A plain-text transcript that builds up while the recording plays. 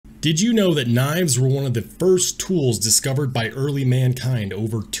Did you know that knives were one of the first tools discovered by early mankind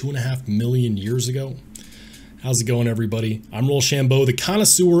over 2.5 million years ago? How's it going, everybody? I'm Rollshambo, the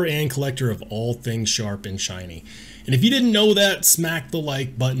connoisseur and collector of all things sharp and shiny. And if you didn't know that, smack the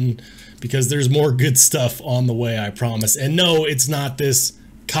like button because there's more good stuff on the way, I promise. And no, it's not this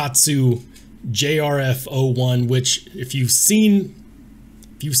Katsu JRF01, which if you've seen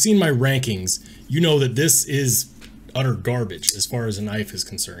my rankings, you know that this is utter garbage as far as a knife is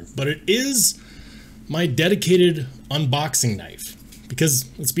concerned. But it is my dedicated unboxing knife because,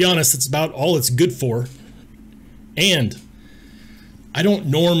 let's be honest, it's about all it's good for. And I don't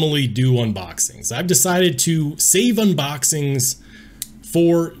normally do unboxings. I've decided to save unboxings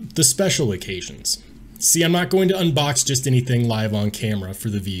for the special occasions. See, I'm not going to unbox just anything live on camera for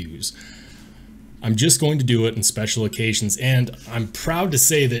the views. I'm just going to do it in special occasions, and I'm proud to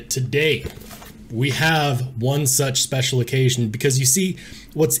say that today we have one such special occasion because you see,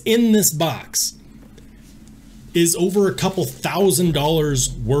 what's in this box is over a couple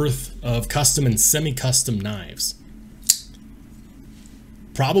 $1,000s worth of custom and semi-custom knives.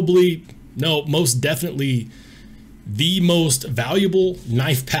 Probably, no, most definitely the most valuable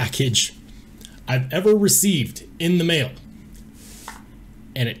knife package I've ever received in the mail,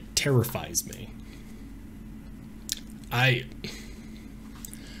 and it terrifies me.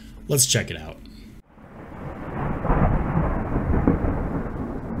 Let's check it out.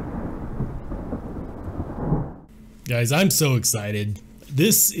 Guys, I'm so excited.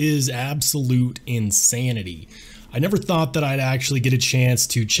 This is absolute insanity. I never thought that I'd actually get a chance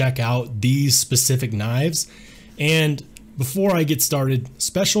to check out these specific knives. And before I get started,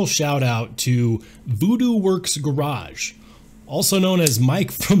 special shout out to Voodoo Works Garage, also known as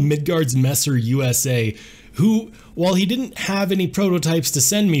Mike from Midgards Messer USA, who, while he didn't have any prototypes to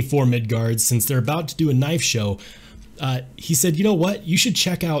send me for Midgards since they're about to do a knife show, he said, you know what, you should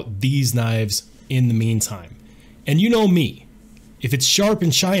check out these knives in the meantime. And you know me, if it's sharp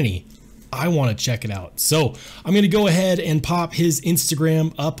and shiny, I want to check it out. So I'm going to go ahead and pop his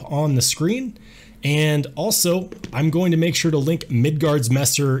Instagram up on the screen. And also, I'm going to make sure to link Midgards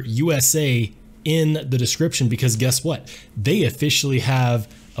Messer USA in the description because guess what? They officially have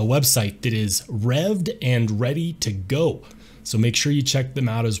a website that is revved and ready to go. So make sure you check them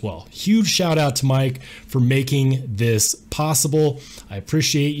out as well. Huge shout out to Mike for making this possible. I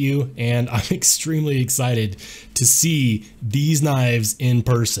appreciate you, and I'm extremely excited to see these knives in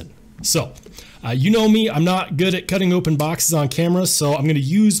person. So, you know me, I'm not good at cutting open boxes on camera, so I'm going to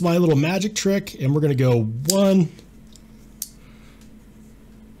use my little magic trick, and we're going to go 1,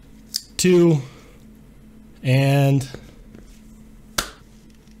 2, and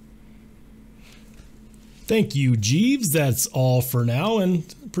thank you, Jeeves. That's all for now,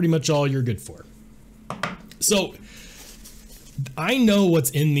 and pretty much all you're good for. So, I know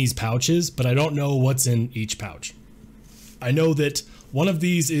what's in these pouches, but I don't know what's in each pouch. I know that one of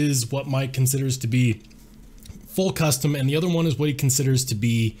these is what Mike considers to be full custom, and the other one is what he considers to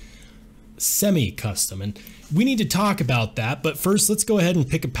be semi-custom. And we need to talk about that, but first let's go ahead and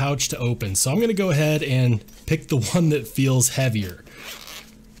pick a pouch to open. So I'm going to go ahead and pick the one that feels heavier.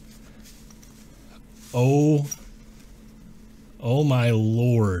 Oh my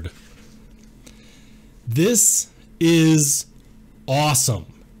Lord. This is awesome.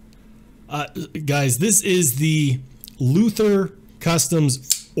 Guys, this is the Luther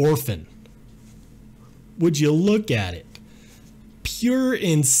Customs Orphan. Would you look at it? Pure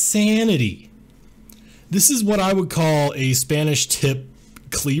insanity. This is what I would call a Spanish tip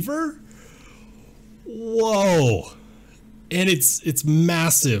cleaver. Whoa. And it's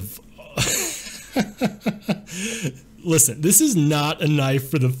massive. Listen, this is not a knife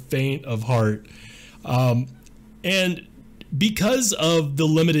for the faint of heart. And because of the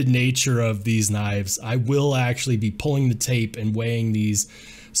limited nature of these knives, I will actually be pulling the tape and weighing these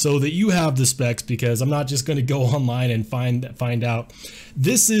so that you have the specs, because I'm not just going to go online and find out.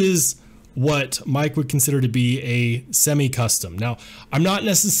 This is what Mike would consider to be a semi-custom. Now, I'm not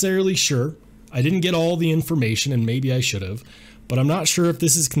necessarily sure. I didn't get all the information, and maybe I should have, but I'm not sure if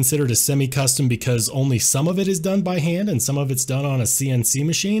this is considered a semi-custom because only some of it is done by hand and some of it's done on a CNC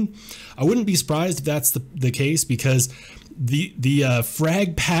machine. I wouldn't be surprised if that's the case because the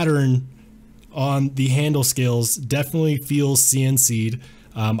frag pattern on the handle scales definitely feels CNC'd.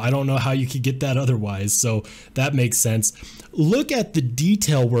 I don't know how you could get that otherwise, so that makes sense. Look at the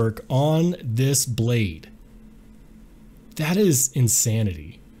detail work on this blade. That is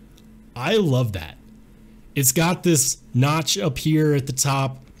insanity. I love that. It's got this notch up here at the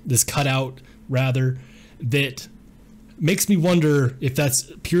top, this cutout rather, that makes me wonder if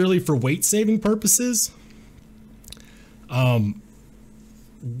that's purely for weight saving purposes.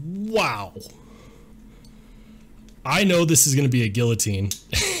 Wow. I know this is going to be a guillotine,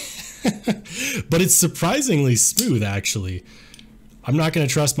 but it's surprisingly smooth, actually. I'm not going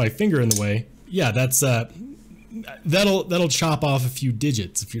to trust my finger in the way. Yeah, that's that'll chop off a few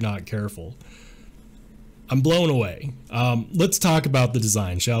digits if you're not careful. I'm blown away. Let's talk about the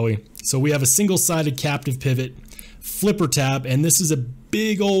design, shall we? So we have a single-sided captive pivot, flipper tab, and this is a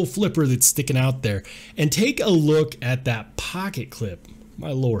big old flipper that's sticking out there. And take a look at that pocket clip.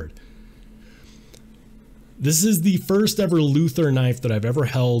 My lord. This is the first ever Luther knife that I've ever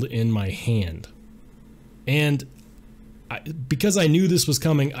held in my hand. And because I knew this was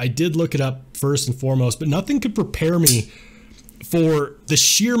coming, I did look it up first and foremost, but nothing could prepare me for the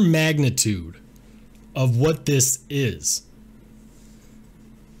sheer magnitude of what this is.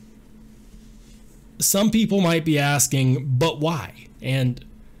 Some people might be asking, but why? And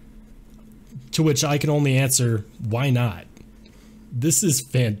to which I can only answer, why not? This is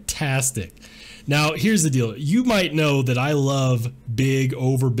fantastic. Now, here's the deal. You might know that I love big,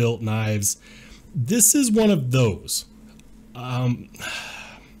 overbuilt knives. This is one of those.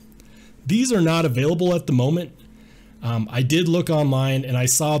 These are not available at the moment. I did look online and I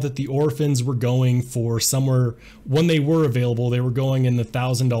saw that the orphans were going for somewhere, when they were available, they were going in the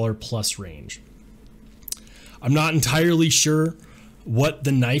 $1,000 plus range. I'm not entirely sure what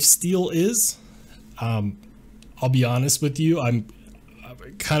the knife steel is. I'll be honest with you. I'm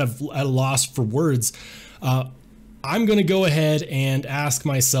kind of at a loss for words. I'm going to go ahead and ask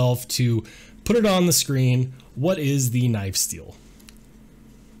myself to put it on the screen. What is the knife steel?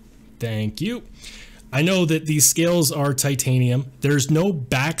 Thank you. I know that these scales are titanium. There's no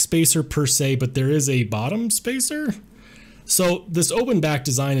back spacer per se, but there is a bottom spacer. So this open back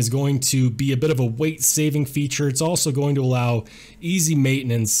design is going to be a bit of a weight saving feature. It's also going to allow easy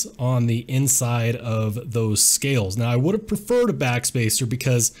maintenance on the inside of those scales. Now I would have preferred a back spacer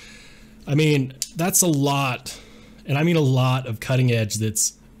because, I mean, that's a lot, and I mean a lot of cutting edge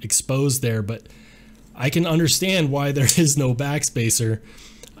that's exposed there, but I can understand why there is no back spacer.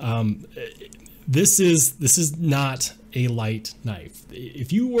 This is not a light knife.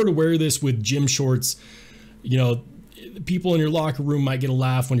 If you were to wear this with gym shorts, you know, people in your locker room might get a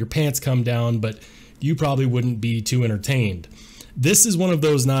laugh when your pants come down, but you probably wouldn't be too entertained. This is one of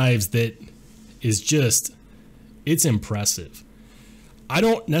those knives that is just, it's impressive. I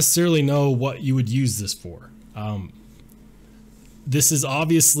don't necessarily know what you would use this for. This is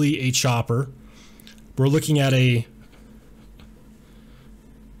obviously a chopper. We're looking at a,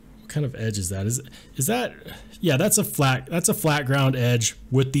 what kind of edge is that? Is that, yeah, that's a flat ground edge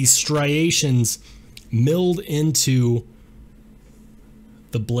with these striations milled into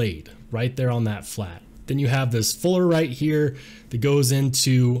the blade right there on that flat. Then you have this fuller right here that goes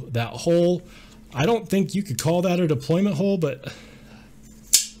into that hole. I don't think you could call that a deployment hole, but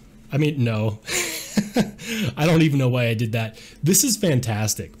I mean, no. I don't even know why I did that. This is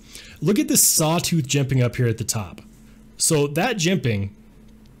fantastic. Look at this sawtooth jimping up here at the top. So that jimping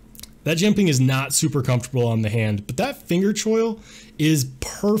is not super comfortable on the hand, but that finger choil is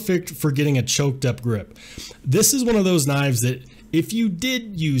perfect for getting a choked up grip. This is one of those knives that if you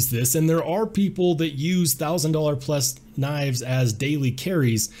did use this, and there are people that use $1,000 plus knives as daily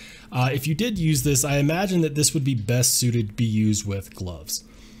carries, if you did use this, I imagine that this would be best suited to be used with gloves.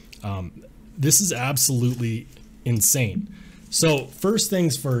 This is absolutely insane. So first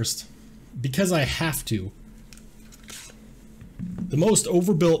things first, because I have to, the most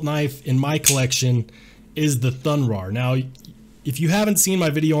overbuilt knife in my collection is the Thunrar. Now, if you haven't seen my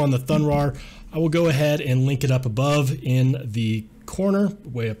video on the Thunrar, I will go ahead and link it up above in the corner,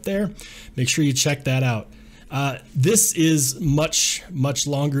 way up there. Make sure you check that out. This is much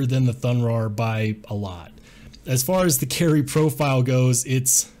longer than the Thunrar by a lot. As far as the carry profile goes,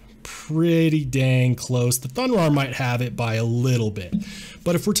 it's pretty dang close. The Thunrar might have it by a little bit,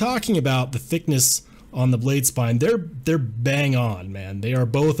 but if we're talking about the thickness on the blade spine, they're bang on, man. They are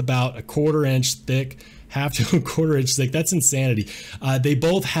both about a 1/4 inch thick, half to a 1/4 inch thick. That's insanity. They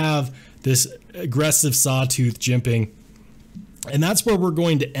both have this aggressive sawtooth jimping, and that's where we're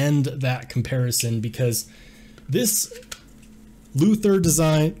going to end that comparison, because this Luther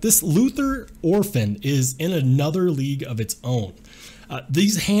design, this Luther Orphan, is in another league of its own.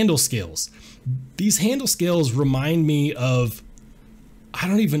 These handle scales remind me of, I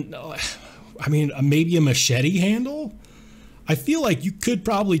don't even know, I mean, maybe a machete handle. I feel like you could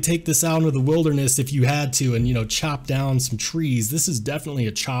probably take this out into the wilderness if you had to and, you know, chop down some trees. This is definitely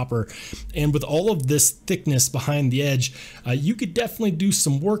a chopper. And with all of this thickness behind the edge, you could definitely do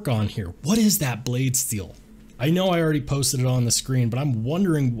some work on here. What is that blade steel? I know I already posted it on the screen, but I'm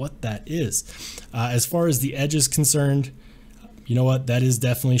wondering what that is. As far as the edge is concerned, You know what? That is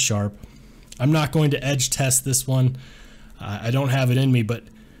definitely sharp. I'm not going to edge test this one. I don't have it in me, but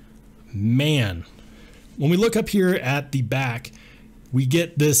man, when we look up here at the back, we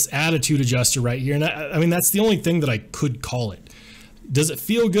get this attitude adjuster right here. And I mean, that's the only thing that I could call it. Does it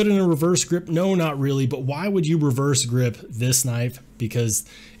feel good in a reverse grip? No, not really. But why would you reverse grip this knife? Because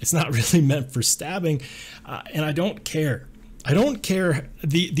it's not really meant for stabbing. And I don't care. I don't care.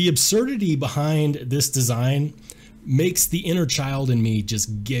 The absurdity behind this design makes the inner child in me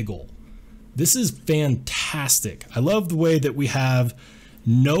just giggle. This is fantastic. I love the way that we have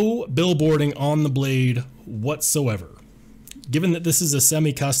no billboarding on the blade whatsoever. Given that this is a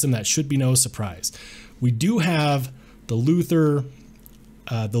semi-custom, that should be no surprise. We do have the Luther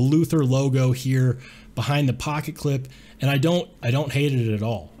logo here behind the pocket clip, and I don't hate it at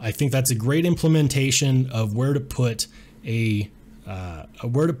all. I think that's a great implementation of where to put a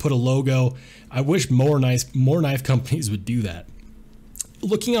logo. I wish more knife companies would do that.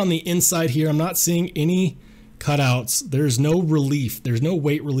 Looking on the inside here, I'm not seeing any cutouts. There's no relief. There's no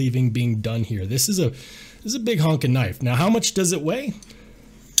weight relieving being done here. This is a big honking knife. Now, how much does it weigh?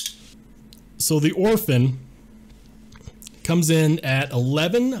 So the Orphan comes in at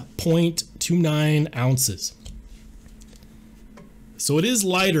 11.29 ounces. So it is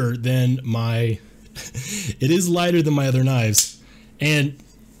lighter than my other knives, and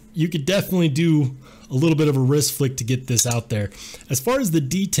you could definitely do a little bit of a wrist flick to get this out there. As far as the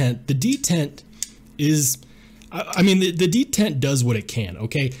detent is, I mean, the detent does what it can,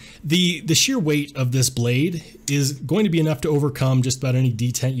 okay? The sheer weight of this blade is going to be enough to overcome just about any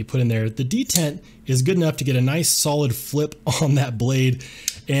detent you put in there. The detent is good enough to get a nice solid flip on that blade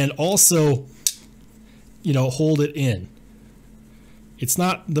and also, you know, hold it in. It's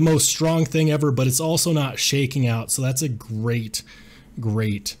not the most strong thing ever, but it's also not shaking out. So that's a great,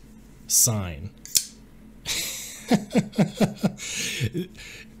 great sign.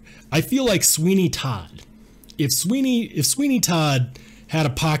 I feel like Sweeney Todd. If Sweeney Todd had a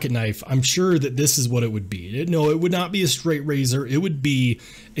pocket knife, I'm sure that this is what it would be. No, it would not be a straight razor. It would be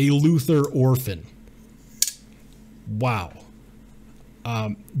a Luther Orphan. Wow.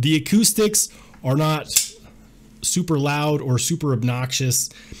 The acoustics are not super loud or super obnoxious,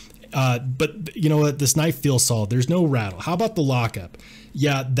 but you know what? This knife feels solid. There's no rattle. How about the lockup?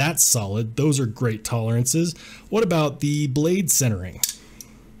 Yeah, that's solid. Those are great tolerances. What about the blade centering?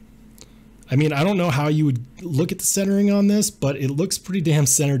 I mean, I don't know how you would look at the centering on this, but it looks pretty damn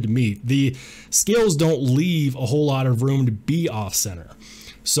centered to me. The scales don't leave a whole lot of room to be off center.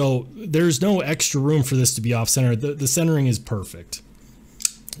 So there's no extra room for this to be off center. The centering is perfect.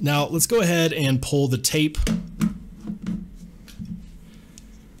 Now let's go ahead and pull the tape.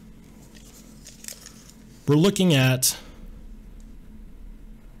 We're looking at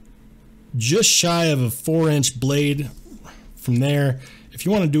just shy of a 4-inch blade from there. If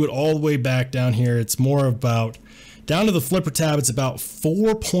you want to do it all the way back down here, it's more about, down to the flipper tab, it's about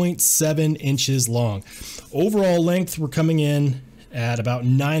 4.7 inches long. Overall length, we're coming in at about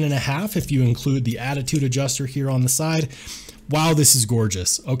 9.5 if you include the attitude adjuster here on the side. Wow, this is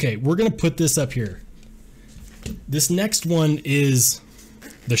gorgeous. Okay, we're going to put this up here. This next one is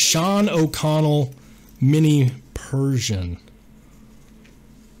the Sean O'Connell Mini Persian.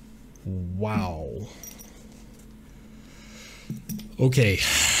 Wow. Okay,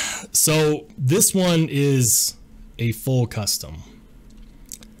 so this one is a full custom.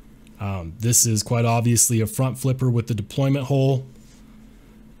 This is quite obviously a front flipper with the deployment hole.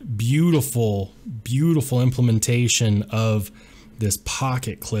 Beautiful, beautiful implementation of this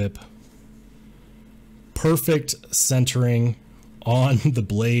pocket clip. Perfect centering on the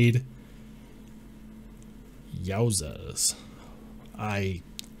blade. Yowzas.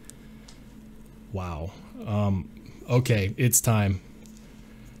 Wow. Okay, it's time.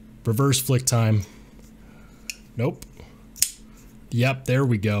 Reverse flick time. Nope. Yep, there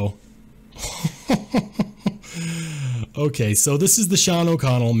we go. Okay, so this is the Sean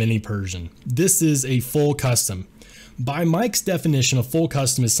O'Connell Mini Persian. This is a full custom. By Mike's definition, a full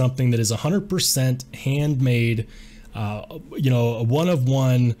custom is something that is 100% handmade, you know, a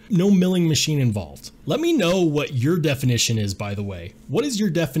one-of-one, no milling machine involved. Let me know what your definition is, by the way. What is your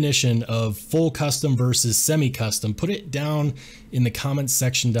definition of full custom versus semi-custom? Put it down in the comments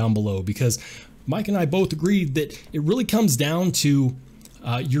section down below, because Mike and I both agreed that it really comes down to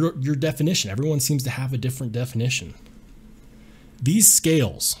your definition. Everyone seems to have a different definition. These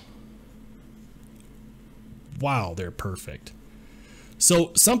scales, wow, they're perfect.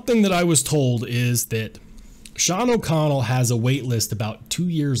 So something that I was told is that Sean O'Connell has a wait list about 2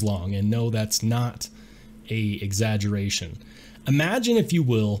 years long, and no, that's not a exaggeration. Imagine, if you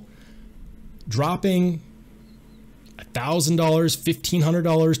will, dropping, I $1,000, $1,500,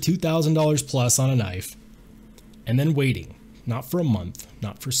 $2,000 plus on a knife, and then waiting, not for a month,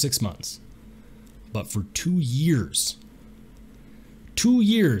 not for 6 months, but for 2 years. 2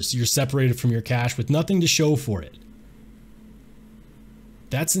 years you're separated from your cash with nothing to show for it.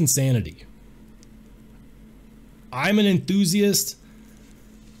 That's insanity. I'm an enthusiast.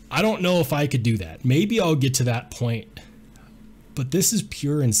 I don't know if I could do that. Maybe I'll get to that point, but this is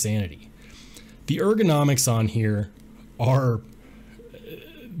pure insanity. The ergonomics on here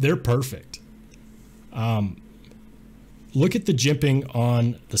they're perfect. Look at the jimping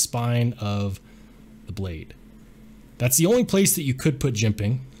on the spine of the blade. That's the only place that you could put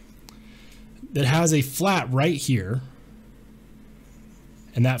jimping. That has a flat right here,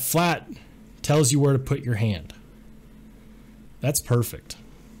 and that flat tells you where to put your hand. That's perfect.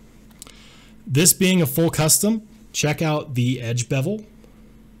 This being a full custom, check out the edge bevel.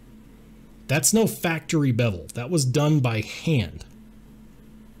 That's no factory bevel. That was done by hand.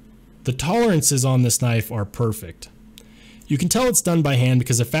 The tolerances on this knife are perfect. You can tell it's done by hand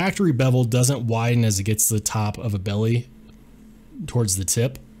because a factory bevel doesn't widen as it gets to the top of a belly towards the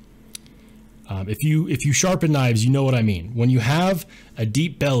tip. If you sharpen knives, you know what I mean. When you have a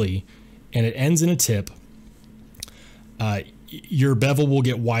deep belly and it ends in a tip, your bevel will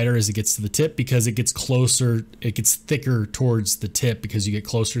get wider as it gets to the tip because it gets closer, it gets thicker towards the tip because you get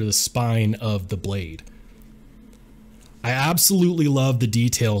closer to the spine of the blade. I absolutely love the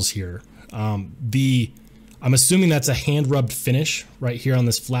details here. I'm assuming that's a hand rubbed finish right here on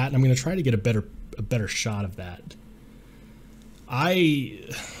this flat, and I'm going to try to get a better shot of that.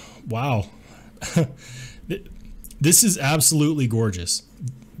 Wow. This is absolutely gorgeous.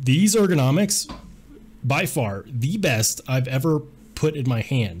 These ergonomics, by far the best I've ever put in my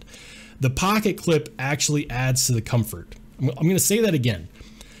hand. The pocket clip actually adds to the comfort. I'm going to say that again.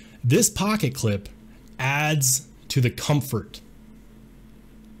 This pocket clip adds to the comfort.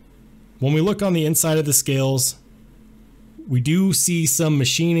 When we look on the inside of the scales, we do see some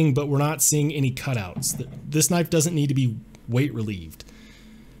machining, but we're not seeing any cutouts. This knife doesn't need to be weight relieved.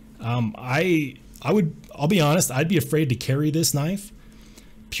 I'll be honest, I'd be afraid to carry this knife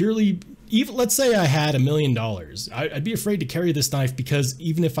purely. Even let's say I had $1 million, I'd be afraid to carry this knife because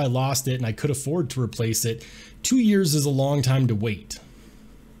even if I lost it and I could afford to replace it, 2 years is a long time to wait.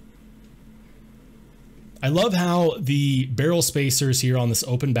 I love how the barrel spacers here on this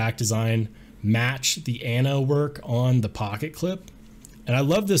open back design match the Anna work on the pocket clip. And I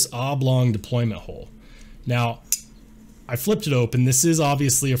love this oblong deployment hole. Now, I flipped it open. This is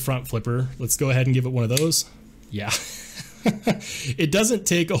obviously a front flipper. Let's go ahead and give it one of those. Yeah. It doesn't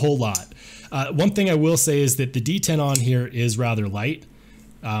take a whole lot. One thing I will say is that the D10 on here is rather light,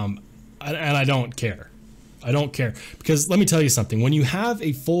 and I don't care. I don't care because let me tell you something. When you have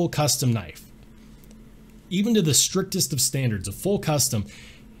a full custom knife, even to the strictest of standards, a full custom,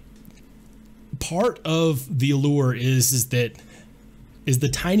 part of the allure is the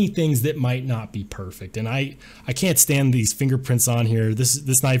tiny things that might not be perfect. And I can't stand these fingerprints on here.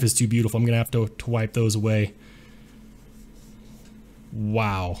 This knife is too beautiful. I'm gonna have to wipe those away.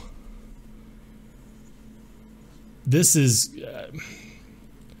 Wow. This is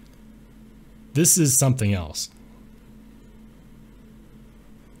something else.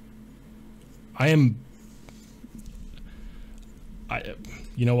 You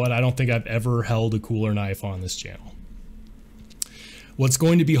know what? I don't think I've ever held a cooler knife on this channel. What's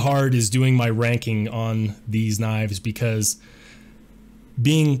going to be hard is doing my ranking on these knives because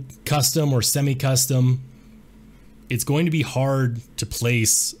being custom or semi-custom, it's going to be hard to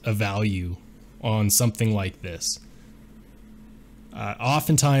place a value on something like this.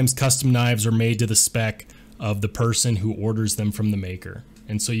 Oftentimes custom knives are made to the spec of the person who orders them from the maker.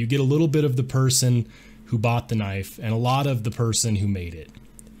 And so you get a little bit of the person who bought the knife and a lot of the person who made it.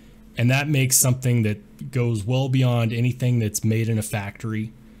 And that makes something that goes well beyond anything that's made in a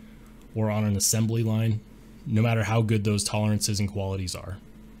factory or on an assembly line, no matter how good those tolerances and qualities are.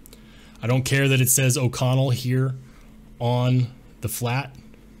 I don't care that it says O'Connell here on the flat.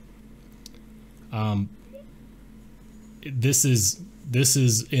 This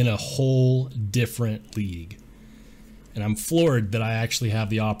is in a whole different league. And I'm floored that I actually have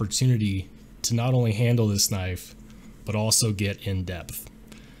the opportunity to not only handle this knife, but also get in depth.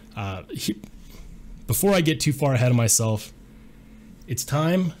 Before I get too far ahead of myself, it's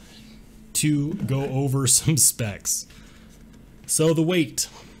time to go over some specs. So the weight.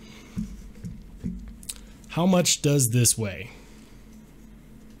 How much does this weigh?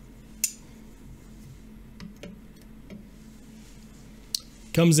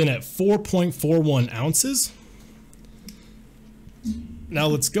 Comes in at 4.41 ounces. Now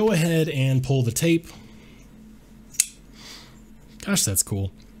let's go ahead and pull the tape. Gosh, that's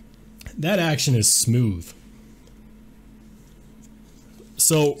cool. That action is smooth.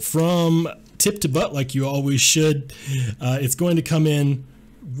 So from tip to butt, like you always should, it's going to come in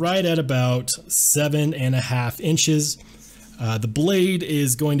right at about 7.5 inches. The blade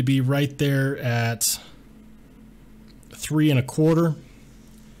is going to be right there at 3.25.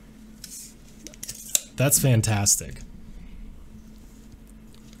 That's fantastic.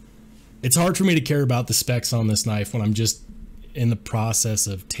 It's hard for me to care about the specs on this knife when I'm just in the process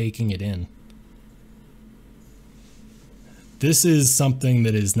of taking it in. This is something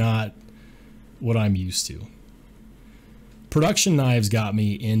that is not what I'm used to. Production knives got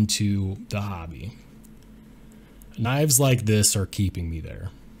me into the hobby. Knives like this are keeping me there.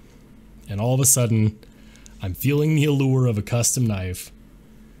 And all of a sudden, I'm feeling the allure of a custom knife,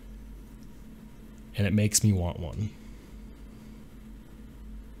 and it makes me want one.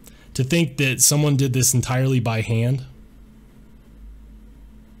 To think that someone did this entirely by hand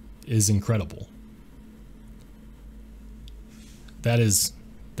is incredible. That's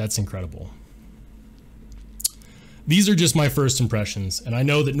incredible. These are just my first impressions, and I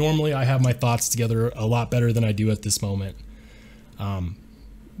know that normally I have my thoughts together a lot better than I do at this moment.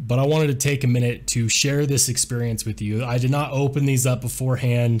 But I wanted to take a minute to share this experience with you. I did not open these up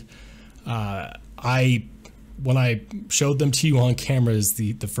beforehand. When I showed them to you on camera is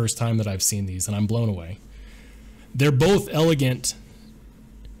the first time that I've seen these, and I'm blown away. They're both elegant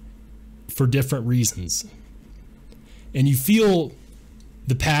for different reasons. And you feel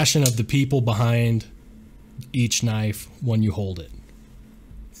the passion of the people behind each knife when you hold it.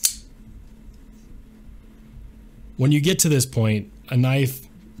 When you get to this point, a knife,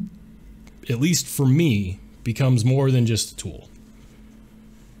 at least for me, becomes more than just a tool.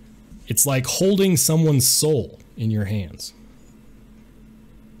 It's like holding someone's soul in your hands.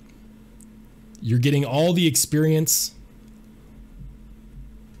 You're getting all the experience,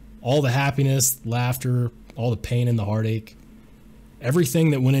 all the happiness, laughter, all the pain and the heartache,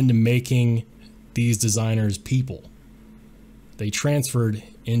 everything that went into making these designers people. They transferred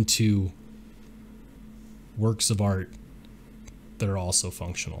into works of art that are also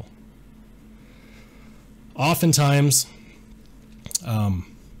functional. Oftentimes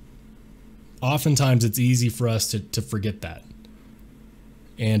it's easy for us to forget that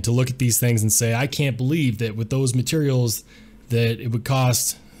and to look at these things and say, I can't believe that with those materials that it would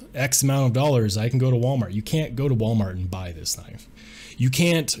cost X amount of dollars, I can go to Walmart. You can't go to Walmart and buy this knife. You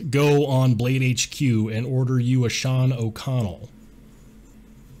can't go on Blade HQ and order you a Sean O'Connell.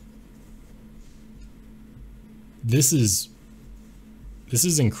 This is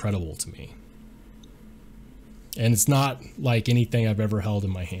incredible to me. And it's not like anything I've ever held in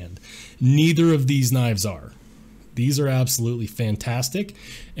my hand. Neither of these knives are. These are absolutely fantastic,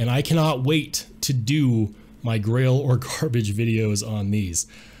 and I cannot wait to do my grail or garbage videos on these.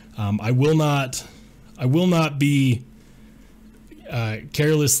 I will not be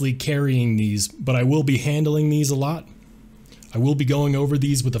carelessly carrying these, but I will be handling these a lot. I will be going over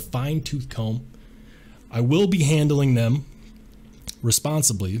these with a fine-tooth comb. I will be handling them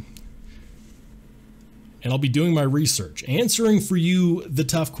responsibly, and I'll be doing my research, answering for you the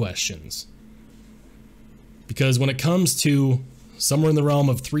tough questions. Because when it comes to somewhere in the realm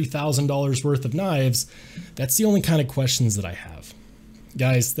of $3,000 worth of knives, that's the only kind of questions that I have.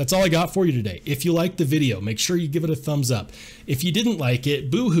 Guys, that's all I got for you today. If you liked the video, make sure you give it a thumbs up. If you didn't like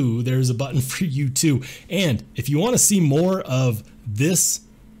it, boo-hoo, there's a button for you too. And if you want to see more of this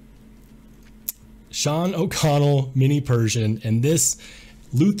Sean O'Connell mini Persian and this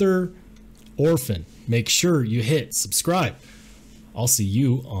Luther Orphan, make sure you hit subscribe. I'll see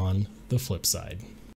you on the flip side.